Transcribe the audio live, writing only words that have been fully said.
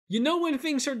You know when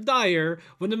things are dire,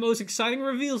 when the most exciting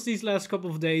reveals these last couple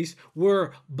of days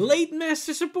were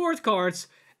Blademaster support cards,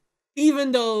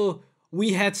 even though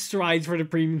we had Stride for the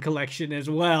premium collection as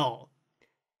well.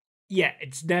 Yeah,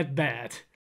 it's that bad.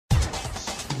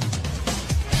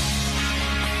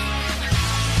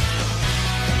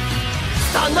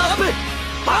 Stand up!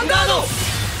 Vanguard!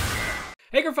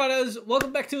 Hey Cardfighters,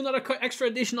 welcome back to another extra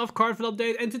edition of Cardfight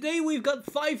Update, and today we've got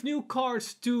 5 new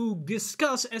cards to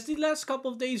discuss, as the last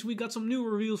couple of days we got some new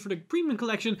reveals for the premium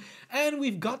collection, and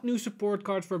we've got new support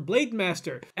cards for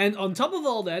Blademaster. And on top of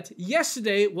all that,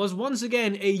 yesterday was once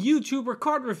again a YouTuber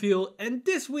card reveal, and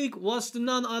this week was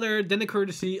none other than the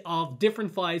courtesy of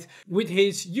Different Fight with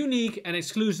his unique and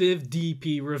exclusive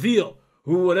DP reveal.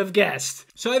 Who would have guessed?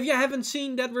 So if you haven't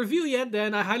seen that review yet,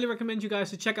 then I highly recommend you guys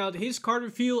to check out his card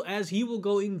review, as he will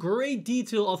go in great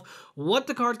detail of what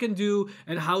the card can do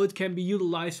and how it can be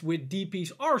utilized with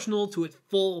DP's arsenal to its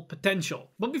full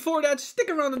potential. But before that, stick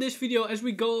around in this video as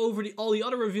we go over all the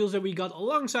other reveals that we got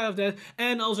alongside of that,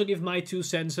 and also give my 2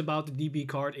 cents about the DP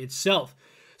card itself.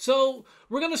 So,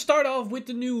 we're gonna start off with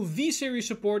the new V-Series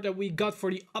support that we got for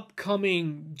the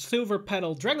upcoming Silver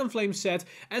Petal Dragonflame set,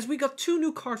 as we got 2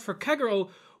 new cards for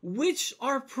Kagero, which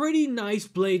are pretty nice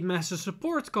Blademaster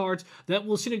support cards that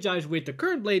will synergize with the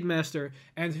current Blademaster,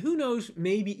 and who knows,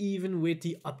 maybe even with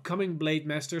the upcoming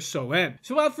Blademaster So-En.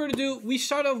 So without further ado, we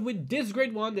start off with this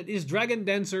great one that is Dragon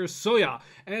Dancer Soya,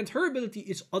 and her ability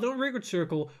is Auto Record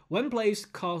Circle. When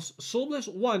placed, costs Soulless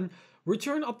 1,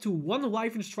 return up to 1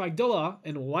 Wyvern Strike Doa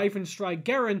and Wyvern Strike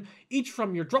Garen, each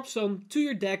from your drop zone to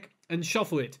your deck, and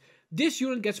shuffle it. This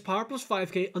unit gets power plus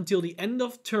 5k until the end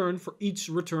of turn for each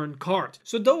return card.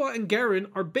 So Doa and Garen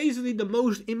are basically the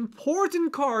most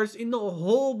important cards in the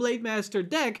whole Blademaster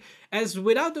deck, as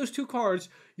without those 2 cards,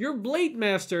 your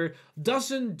Blademaster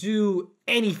doesn't do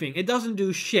anything. It doesn't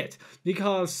do shit,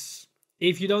 because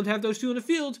if you don't have those 2 in the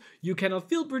field, you cannot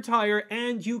field retire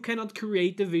and you cannot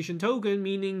create the vision token,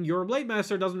 meaning your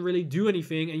Blademaster doesn't really do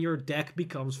anything and your deck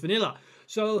becomes vanilla.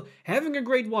 So having a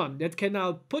great one that can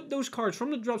now put those cards from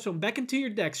the drop zone back into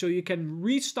your deck so you can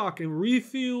restock and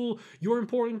refuel your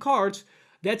important cards,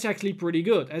 that's actually pretty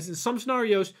good. As in some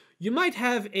scenarios, you might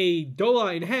have a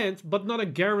Doa in hand but not a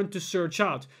Garen to search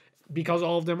out, because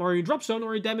all of them are in drop zone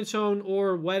or in damage zone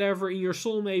or whatever in your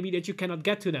soul maybe that you cannot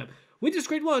get to them. With this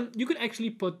great one, you can actually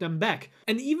put them back.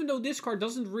 And even though this card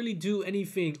doesn't really do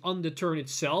anything on the turn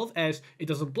itself, as it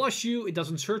doesn't blush you, it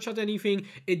doesn't search out anything,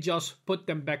 it just put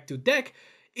them back to deck,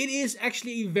 it is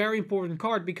actually a very important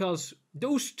card, because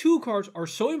those 2 cards are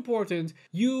so important.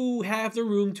 You have the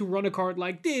room to run a card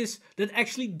like this that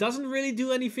actually doesn't really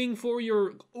do anything for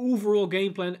your overall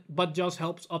game plan, but just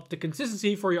helps up the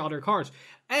consistency for your other cards.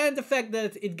 And the fact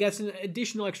that it gets an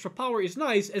additional extra power is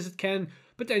nice, as it can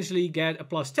potentially get a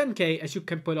plus 10k, as you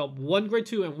can put up 1 grade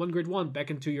 2 and 1 grade 1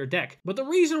 back into your deck. But the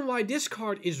reason why this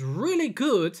card is really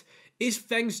good is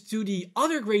thanks to the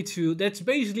other grade 2 that's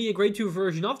basically a grade 2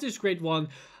 version of this grade 1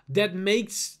 that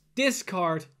makes this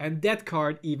card and that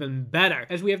card even better.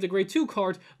 As we have the grade 2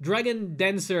 card, Dragon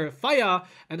Dancer Faya,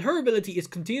 and her ability is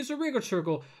Continuous Rearguard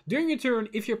Circle. During your turn,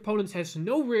 if your opponent has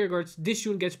no rearguards, this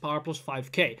unit gets power plus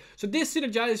 5k. So this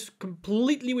synergizes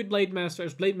completely with Blademaster,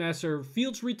 as Blademaster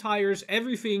fields retires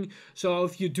everything. So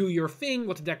if you do your thing,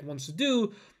 what the deck wants to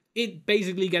do, it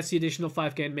basically gets the additional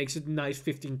 5k and makes it a nice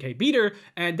 15k beater.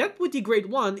 And that with the grade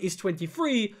 1 is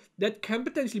 23, that can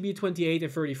potentially be 28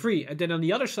 and 33. And then on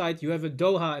the other side, you have a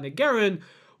Doha and a Garen,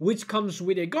 which comes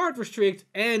with a guard restrict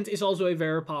and is also a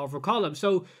very powerful column.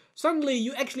 So suddenly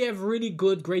you actually have really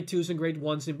good grade 2s and grade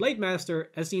 1s in Blademaster,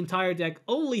 as the entire deck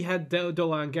only had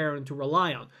Doha and Garen to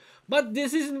rely on. But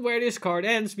this isn't where this card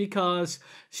ends, because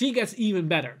she gets even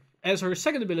better, as her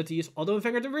second ability is Auto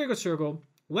Vanguard the Rearguard Circle.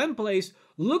 When placed,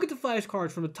 look at the 5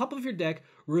 cards from the top of your deck,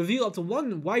 reveal up to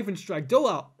 1 Wyvern Strike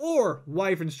Doa or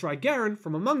Wyvern Strike Garen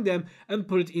from among them, and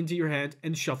put it into your hand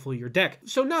and shuffle your deck.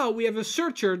 So now we have a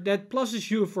searcher that pluses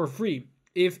you for free.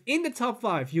 If in the top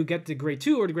 5 you get the grade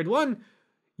 2 or the grade 1,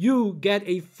 you get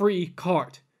a free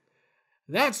card.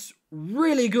 That's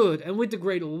really good. And with the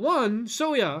grade 1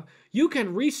 Soya, you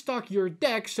can restock your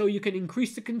deck so you can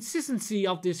increase the consistency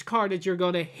of this card that you're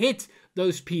gonna hit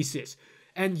those pieces.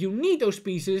 And you need those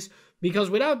pieces, because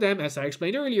without them, as I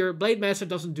explained earlier, Blademaster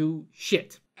doesn't do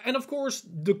shit. And of course,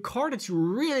 the card that you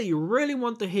really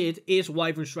want to hit is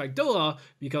Wyvern Strike Doa,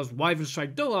 because Wyvern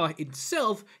Strike Doa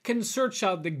itself can search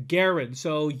out the Garen,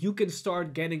 so you can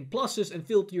start getting pluses and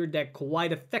filter your deck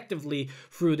quite effectively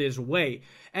through this way.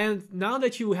 And now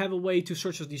that you have a way to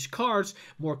search out these cards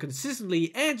more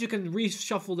consistently, and you can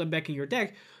reshuffle them back in your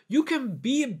deck, you can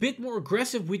be a bit more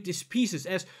aggressive with these pieces,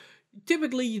 as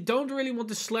typically you don't really want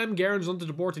to slam Garens onto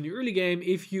the board in the early game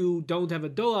if you don't have a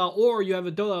Doa, or you have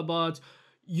a Doa but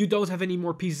you don't have any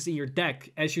more pieces in your deck,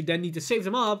 as you then need to save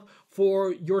them up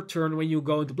for your turn when you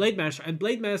go into Blademaster. And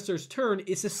Blademaster's turn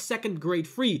is a second grade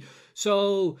free,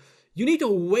 so you need to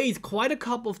wait quite a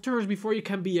couple of turns before you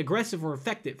can be aggressive or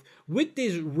effective. With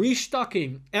this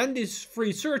restocking and this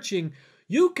free searching,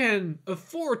 you can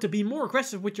afford to be more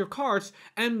aggressive with your cards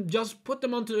and just put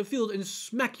them onto the field and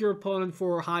smack your opponent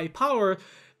for high power,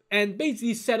 and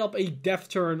basically set up a death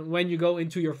turn when you go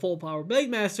into your full power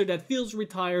Blademaster that fields,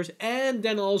 retires, and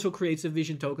then also creates a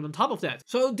vision token on top of that.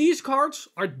 So these cards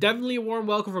are definitely a warm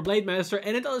welcome for Blademaster,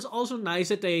 and it is also nice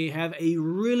that they have a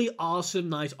really awesome,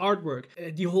 nice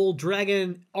artwork. The whole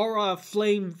dragon aura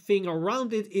flame thing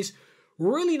around it is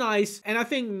really nice, and I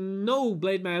think no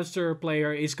Blademaster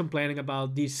player is complaining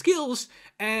about these skills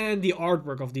and the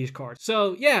artwork of these cards.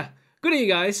 So yeah, good on you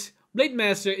guys.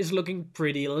 Blademaster is looking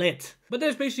pretty lit. But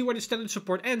that's basically where the standard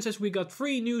support ends, as we got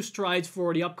 3 new strides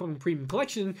for the upcoming premium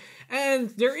collection. And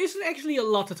there isn't actually a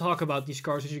lot to talk about these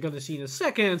cards, as you're going to see in a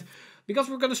second, because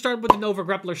we're going to start with the Nova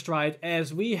Grappler stride,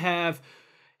 as we have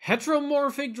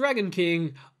Heteromorphic Dragon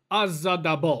King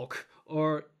Azadabulk,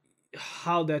 or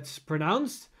how that's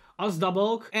pronounced,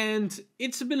 Azadabulk, and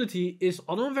its ability is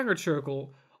on Vanguard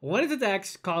Circle. When it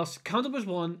attacks, cast counter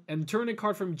 +1 and turn a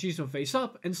card from your face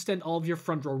up and stand all of your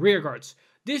front row rear guards.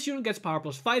 This unit gets power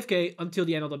plus 5k until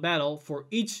the end of the battle for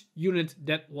each unit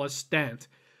that was stand.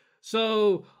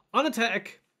 So, on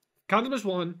attack, counter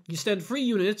 +1, you stand 3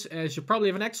 units, as you probably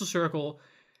have an Axel Circle,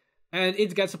 and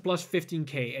it gets a plus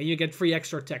 15k, and you get 3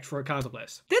 extra attacks for a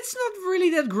counterblast. That's not really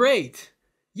that great.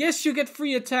 Yes, you get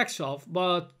 3 attacks off,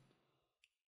 but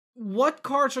what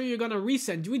cards are you gonna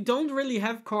resend? We don't really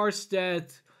have cards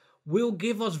that will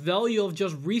give us value of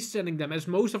just resending them, as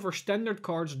most of our standard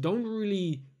cards don't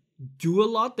really do a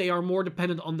lot. They are more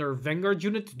dependent on their Vanguard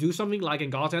unit to do something, like in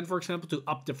God Hand, for example, to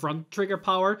up the front trigger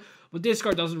power. But this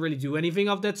card doesn't really do anything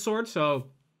of that sort,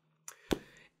 so...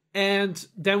 And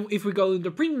then if we go to the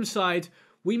premium side,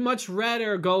 we much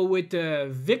rather go with the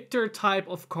Victor type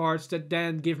of cards that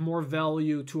then give more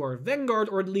value to our Vanguard,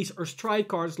 or at least our stride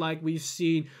cards, like we've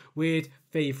seen with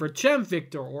Favorite Champ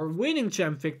Victor, or Winning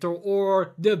Champ Victor,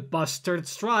 or the Bastard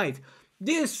Stride.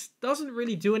 This doesn't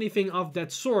really do anything of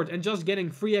that sort, and just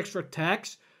getting 3 extra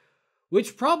attacks,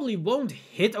 which probably won't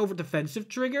hit over defensive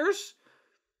triggers,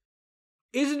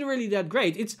 isn't really that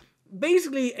great. It's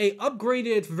basically a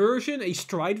upgraded version, a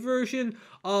stride version,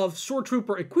 of Sword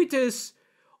Trooper Equitas,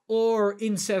 or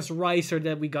Incest Riser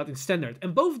that we got in Standard.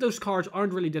 And both of those cards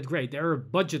aren't really that great. They're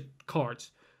budget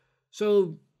cards.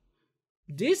 So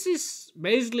this is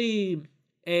basically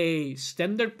a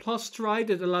Standard Plus stride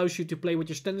that allows you to play with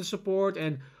your Standard support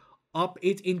and up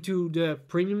it into the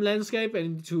premium landscape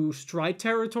and into stride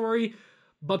territory.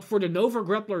 But for the Nova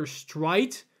Grappler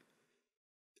stride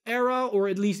era, or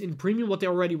at least in premium what they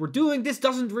already were doing, this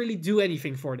doesn't really do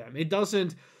anything for them. It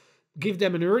doesn't give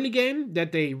them an early game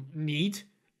that they need,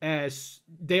 as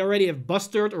they already have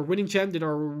Bastard or Winning Champ that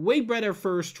are way better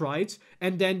first strides,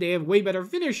 and then they have way better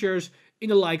finishers in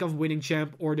the like of Winning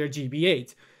Champ or their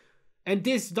GB8. And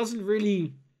this doesn't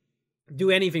really do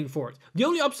anything for it. The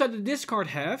only upside that this card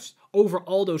has over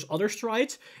all those other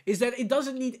strides is that it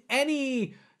doesn't need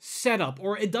any setup,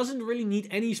 or it doesn't really need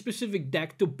any specific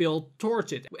deck to build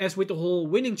towards it. As with the whole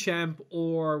Winning Champ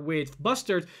or with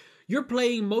Bastard, you're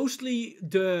playing mostly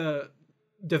the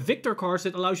Victor cards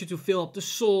that allows you to fill up the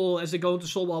soul as they go into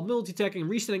soul while multi-attacking and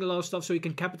resetting a lot of stuff, so you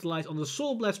can capitalize on the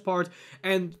soul blast part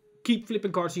and keep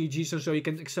flipping cards in your G-Stone so you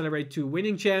can accelerate to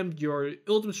Winning Champ, your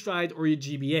Ultimate Stride, or your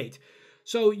GB8.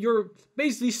 So you're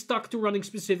basically stuck to running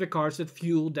specific cards that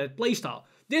fuel that playstyle.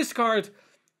 This card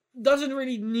doesn't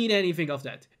really need anything of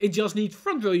that. It just needs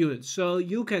front row units, so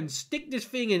you can stick this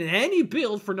thing in any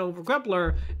build for Nova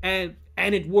Grappler and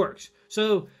it works.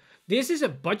 So this is a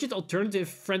budget alternative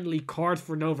friendly card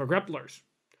for Nova Grapplers.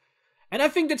 And I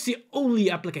think that's the only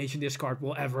application this card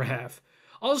will ever have.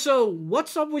 Also,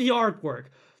 what's up with the artwork?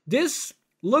 This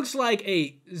looks like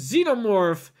a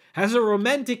Xenomorph has a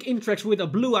romantic interest with a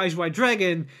Blue Eyes White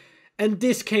Dragon, and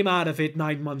this came out of it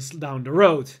 9 months down the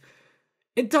road.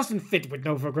 It doesn't fit with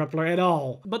Nova Grappler at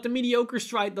all. But the mediocre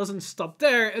stride doesn't stop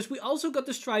there, as we also got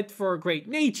the stride for Great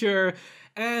Nature,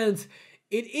 and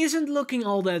it isn't looking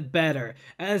all that better,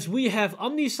 as we have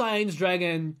Omniscience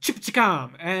Dragon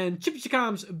Chipchikam, and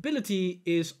Chipchikam's ability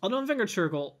is on Vanguard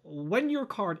Circle. When your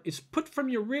card is put from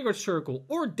your rearguard circle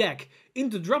or deck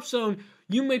into drop zone,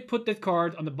 you may put that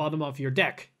card on the bottom of your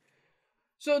deck.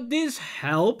 So this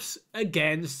helps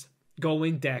against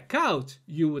going deck out,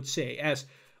 you would say, as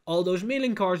All those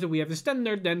milling cards that we have in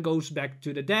standard then goes back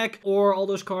to the deck, or all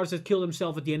those cards that kill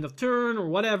themselves at the end of turn or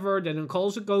whatever, then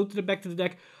also go to the back to the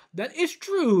deck. That is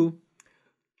true.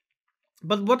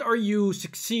 But what are you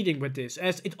succeeding with this?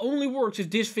 As it only works if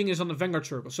this thing is on the Vanguard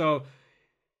circle. So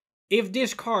if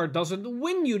this card doesn't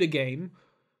win you the game,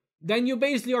 then you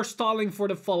basically are stalling for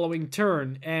the following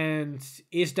turn. And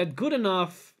is that good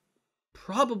enough?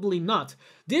 Probably not.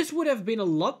 This would have been a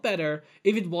lot better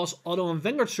if it was auto on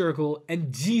Vanguard circle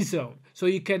and G-Zone. So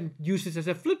you can use this as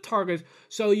a flip target,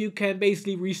 so you can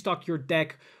basically restock your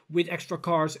deck with extra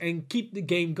cards and keep the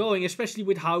game going, especially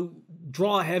with how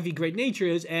draw heavy Great Nature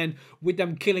is and with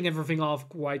them killing everything off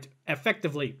quite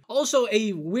effectively. Also,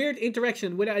 a weird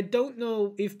interaction, which I don't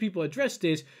know if people address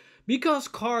this, because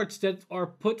cards that are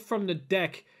put from the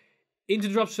deck into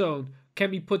drop zone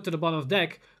can be put to the bottom of the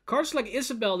deck, cards like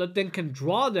Isabel that then can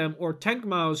draw them, or Tank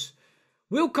Mouse,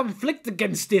 will conflict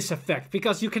against this effect,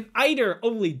 because you can either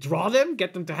only draw them,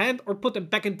 get them to hand, or put them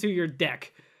back into your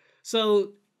deck.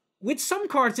 So with some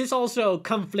cards this also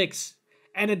conflicts,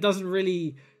 and it doesn't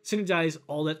really synergize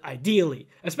all that ideally.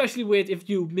 Especially with, if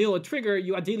you mill a trigger,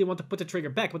 you ideally want to put the trigger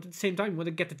back, but at the same time you want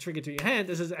to get the trigger to your hand.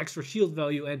 This is extra shield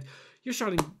value, and you're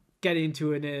starting to get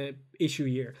into an issue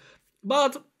here.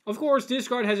 But of course, this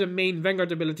card has a main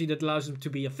Vanguard ability that allows him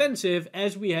to be offensive,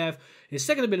 as we have his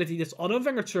second ability that's auto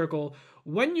Vanguard circle.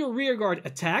 When your rear guard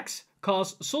attacks,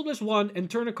 cost Soul +1 and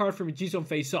turn a card from your G-Zone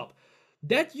face up.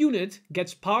 That unit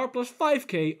gets power plus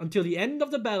 5k until the end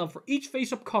of the battle for each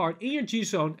face-up card in your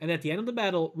G-Zone, and at the end of the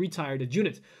battle, retire that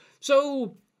unit.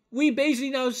 So we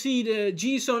basically now see the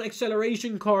G-Zone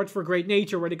acceleration card for Great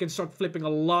Nature, where they can start flipping a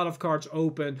lot of cards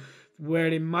open,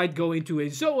 where they might go into a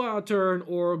Zoa turn,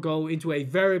 or go into a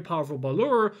very powerful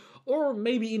Balur, or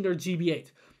maybe in their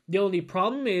GB8. The only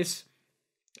problem is,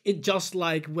 it just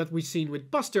like what we've seen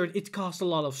with Bustard, it costs a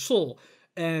lot of soul.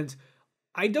 And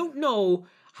I don't know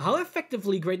how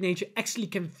effectively Great Nature actually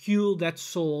can fuel that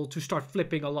soul to start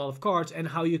flipping a lot of cards, and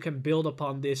how you can build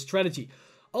upon this strategy.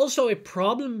 Also, a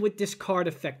problem with this card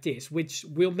effect is, which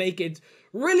will make it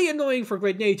really annoying for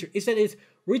Great Nature, is that it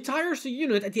retires the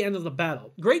unit at the end of the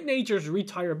battle. Great Nature's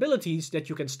retire abilities that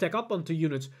you can stack up onto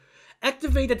units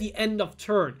activate at the end of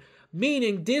turn,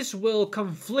 meaning this will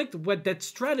conflict with that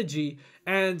strategy,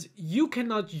 and you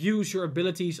cannot use your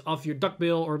abilities of your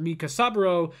Duckbill or Mika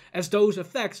Saburo, as those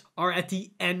effects are at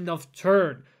the end of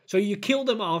turn. So you kill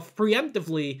them off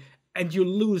preemptively, and you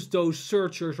lose those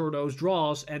searchers or those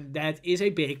draws, and that is a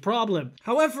big problem.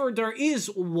 However, there is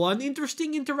one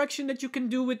interesting interaction that you can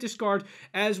do with this card,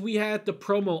 as we had the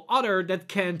promo Otter that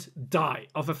can't die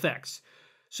of effects.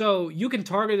 So you can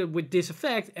target it with this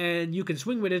effect, and you can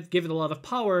swing with it, give it a lot of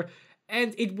power,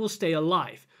 and it will stay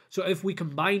alive. So if we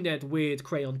combine that with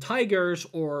Crayon Tigers,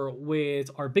 or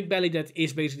with our Big Belly that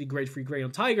is basically Grade 3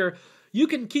 Crayon Tiger, you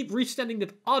can keep restanding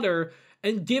that Otter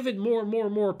and give it more and more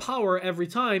and more power every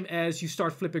time as you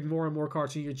start flipping more and more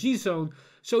cards in your G-Zone,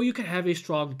 so you can have a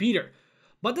strong beater.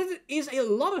 But that is a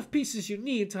lot of pieces you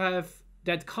need to have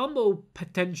that combo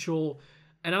potential,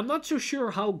 and I'm not so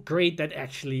sure how great that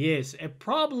actually is. It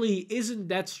probably isn't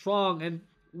that strong and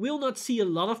will not see a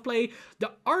lot of play.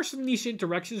 There are some niche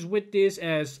interactions with this,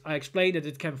 as I explained, that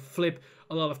it can flip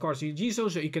a lot of cards in your G-Zone,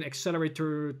 so you can accelerate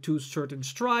to certain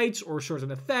strides or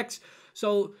certain effects.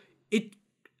 So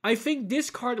I think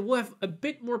this card will have a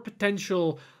bit more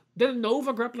potential than a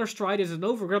Nova Grappler Stride, as a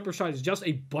Nova Grappler Stride is just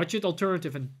a budget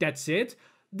alternative and that's it.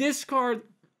 This card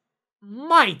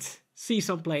might see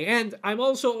some play, and I'm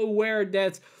also aware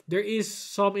that there is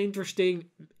some interesting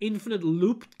infinite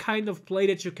loop kind of play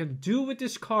that you can do with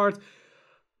this card,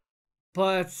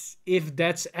 but if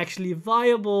that's actually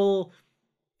viable,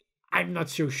 I'm not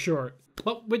so sure.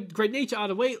 But with Great Nature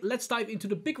out of the way, let's dive into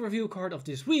the big review card of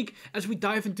this week, as we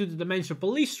dive into the Dimensional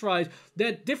Police Stride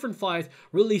that Different Fight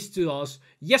released to us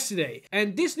yesterday.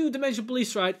 And this new Dimensional Police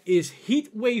Stride is Heat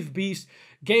Wave Beast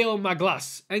Geo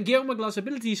Maglas. And Geo Maglas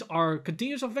abilities are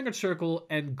Continuous on Vanguard Circle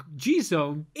and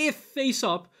G-Zone. If face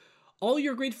up, all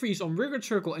your Great Freeze on Rearguard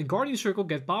Circle and Guardian Circle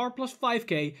get power plus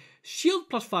 5k, shield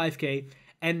plus 5k,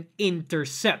 and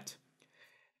intercept.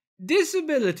 This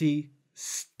ability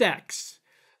stacks.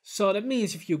 So that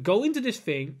means if you go into this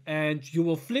thing and you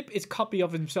will flip its copy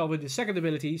of himself with the second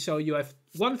ability, so you have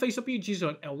one face up in your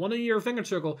G-Zone and one in your Vanguard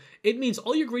Circle, it means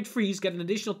all your Great Freeze get an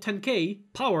additional 10k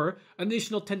power, an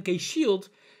additional 10k shield,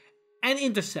 and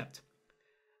intercept.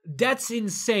 That's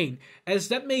insane, as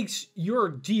that makes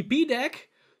your GP deck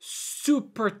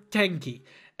super tanky.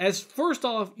 As first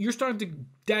off, you're starting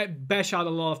to bash out a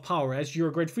lot of power, as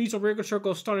your Great Freeze on Rearguard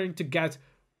Circle is starting to get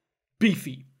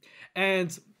beefy.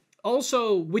 And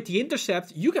Also, with the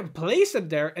intercept, you can place them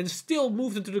there and still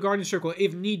move them to the Guardian Circle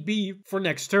if need be for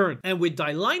next turn. And with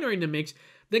Die Liner in the mix,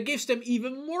 that gives them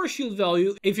even more shield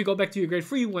value if you go back to your grade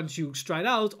 3 once you stride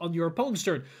out on your opponent's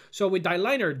turn. So with Die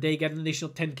Liner, they get an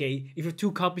additional 10k. If you have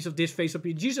 2 copies of this face up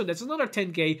in G-Zone, that's another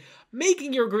 10k,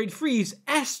 making your grade 3s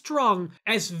as strong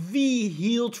as V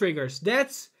heal triggers.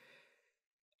 That's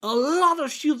a lot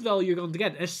of shield value you're going to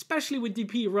get, especially with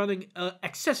DP running an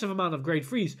excessive amount of grade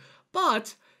 3s.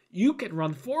 But you can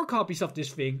run 4 copies of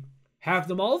this thing, have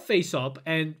them all face up,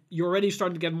 and you're already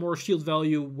starting to get more shield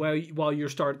value while you're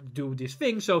starting to do this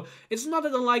thing. So it's not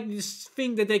that unlike this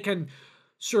thing that they can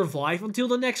survive until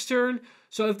the next turn.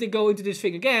 So if they go into this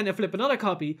thing again and flip another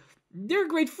copy, their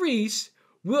grade 3s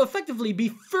will effectively be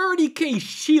 30k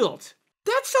shield.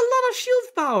 That's a lot of shield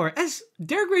power, as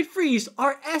their grade 3s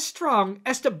are as strong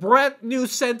as the brand new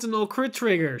Sentinel crit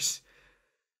triggers.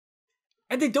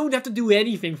 And they don't have to do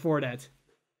anything for that.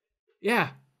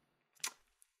 Yeah.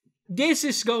 This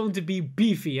is going to be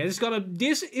beefy, and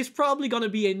this is probably gonna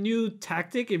be a new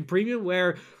tactic in Premium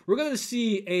where we're gonna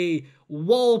see a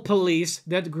wall police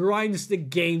that grinds the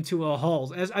game to a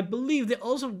halt. As I believe there are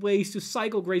also ways to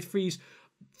cycle grade 3s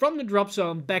from the drop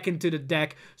zone back into the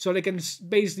deck, so they can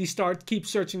basically keep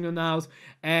searching them out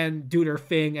and do their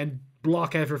thing and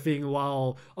block everything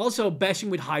while also bashing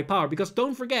with high power. Because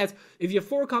don't forget, if you have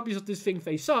 4 copies of this thing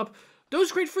face up,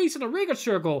 those grade 3s in a Vanguard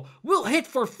circle will hit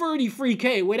for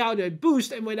 33k without a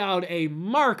boost and without a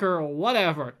marker or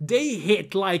whatever. They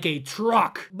hit like a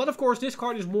truck. But of course, this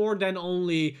card is more than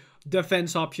only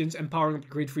defense options and powering up the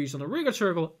grade 3s on the Vanguard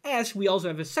circle, as we also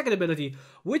have a second ability,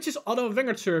 which is Auto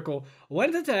Vanguard circle. When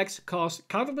it attacks, costs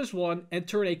counter +1 and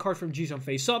turn a card from G-Zone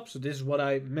face up. So this is what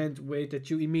I meant with that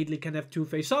you immediately can have 2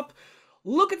 face up.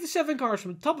 Look at the 7 cards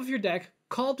from the top of your deck,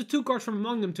 call up the 2 cards from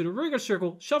among them to the Vanguard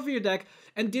circle, shuffle your deck,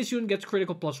 and this unit gets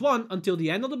critical +1 until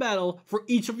the end of the battle for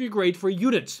each of your grade 3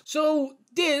 units. So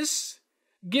this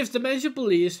gives Dimension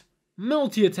Police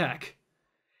multi-attack.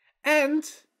 And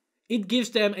it gives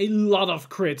them a lot of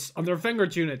crits on their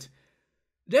Vanguard unit.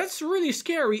 That's really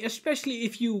scary, especially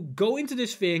if you go into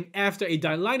this thing after a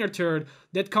Die Liner turn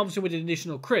that comes in with an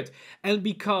additional crit. And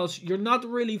because you're not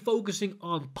really focusing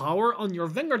on power on your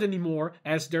Vanguard anymore,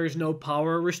 as there is no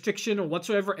power restriction or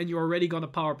whatsoever, and you're already gonna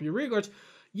power up your Vanguards,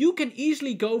 you can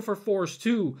easily go for Force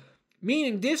 2.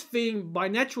 Meaning this thing, by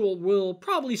natural, will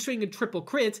probably swing a triple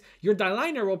crit. Your Die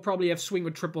Liner will probably have swing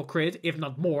with triple crit, if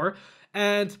not more.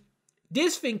 And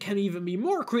this thing can even be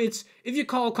more crits if you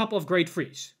call a couple of grade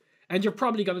 3s. And you're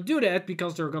probably going to do that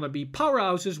because they're going to be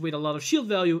powerhouses with a lot of shield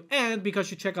value, and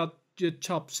because you check out the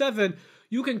top 7,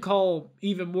 you can call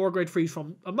even more grade 3s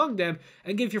from among them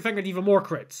and give your Vanguard even more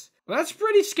crits. Well, that's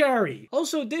pretty scary.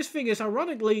 Also, this thing is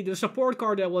ironically the support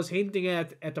card that I was hinting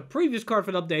at the previous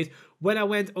Cardfight update when I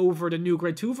went over the new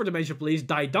grade 2 for Dimension Police,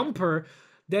 Die Dumper,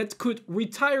 that could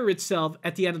retire itself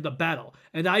at the end of the battle.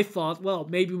 And I thought, well,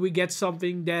 maybe we get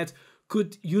something that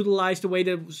could utilize the way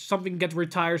that something gets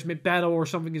retires mid-battle or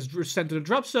something is sent to the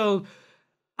drop zone.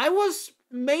 I was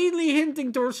mainly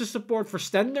hinting towards the support for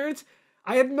Standard.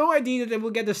 I had no idea that they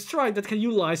will get a strike that can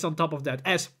utilize on top of that,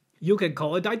 as you can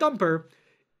call it Die Dumper,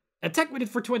 attack with it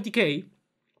for 20k,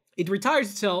 it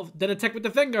retires itself, then attack with the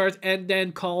Vanguard, and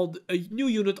then call a new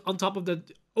unit on top of the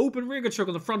open Vanguard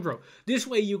circle in the front row. This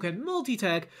way you can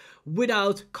multi-attack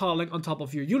without calling on top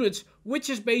of your units, which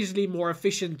is basically a more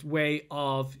efficient way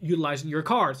of utilizing your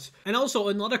cards. And also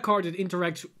another card that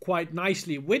interacts quite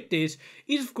nicely with this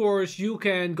is, of course, you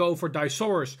can go for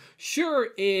Disaurus. Sure,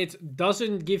 it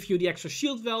doesn't give you the extra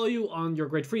shield value on your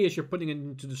grade 3 as you're putting it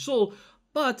into the soul,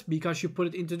 but because you put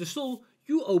it into the soul,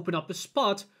 you open up a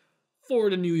spot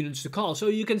for the new units to call. So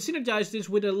you can synergize this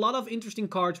with a lot of interesting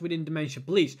cards within Dimension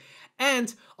Police.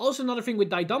 And also another thing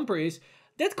with Die Dumper is,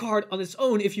 that card on its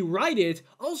own, if you ride it,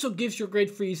 also gives your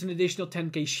grade 3s an additional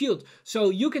 10k shield.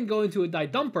 So you can go into a Die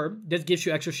Dumper, that gives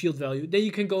you extra shield value. Then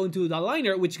you can go into a Die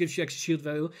Liner, which gives you extra shield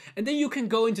value. And then you can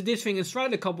go into this thing and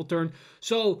stride a couple turns.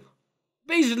 So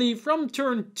basically, from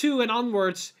turn 2 and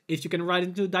onwards, if you can ride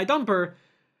into a Die Dumper,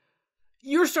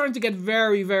 you're starting to get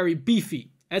very, very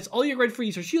beefy. As all your grade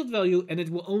 3s are shield value, and it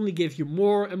will only give you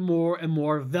more and more and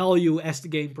more value as the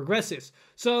game progresses.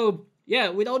 So, yeah,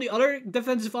 with all the other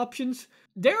defensive options,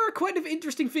 there are quite a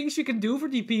interesting things you can do for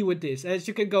DP with this. As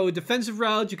you can go a defensive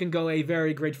route, you can go a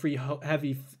very grade 3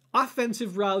 heavy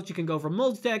offensive route, you can go for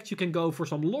multi-attacks, you can go for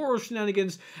some lore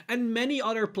shenanigans, and many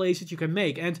other plays that you can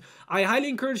make. And I highly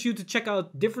encourage you to check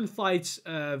out Different Fights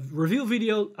review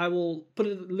video. I will put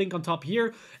a link on top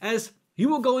here, as he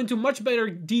will go into much better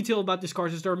detail about this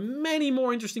card, as there are many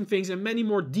more interesting things and many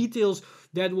more details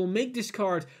that will make this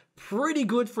card pretty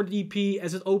good for DP,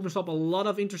 as it opens up a lot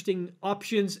of interesting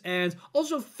options and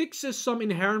also fixes some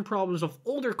inherent problems of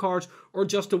older cards or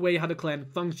just the way how the clan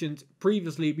functioned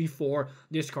previously before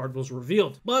this card was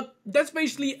revealed. But that's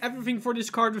basically everything for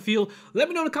this card reveal. Let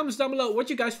me know in the comments down below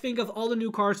what you guys think of all the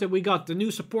new cards that we got. The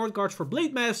new support cards for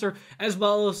Blademaster, as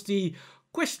well as the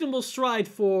questionable stride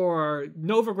for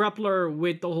Nova Grappler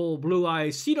with the whole Blue Eye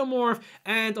Xenomorph,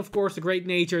 and of course the Great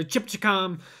Nature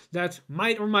Chipchakam that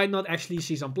might or might not actually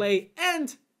see some play,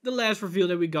 and the last reveal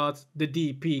that we got, the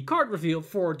DP card reveal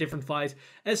for Different Fight,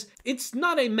 as it's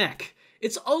not a mech,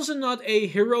 it's also not a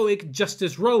heroic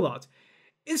justice robot,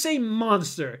 it's a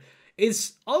monster,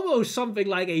 it's almost something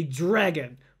like a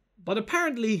dragon, but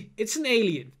apparently it's an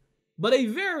alien, but a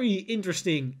very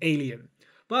interesting alien.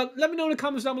 But let me know in the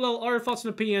comments down below all your thoughts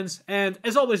and opinions. And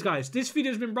as always, guys, this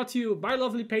video has been brought to you by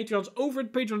lovely Patreons over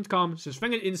at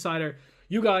patreon.com/VanguardInsider.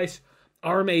 You guys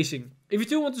are amazing. If you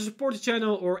do want to support the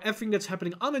channel or everything that's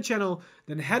happening on the channel,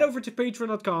 then head over to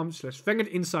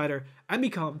patreon.com/VanguardInsider and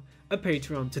become a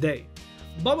Patreon today.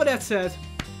 But with that said,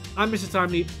 I'm Mr.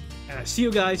 Timeleap, and I see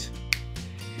you guys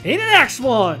in the next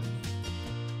one!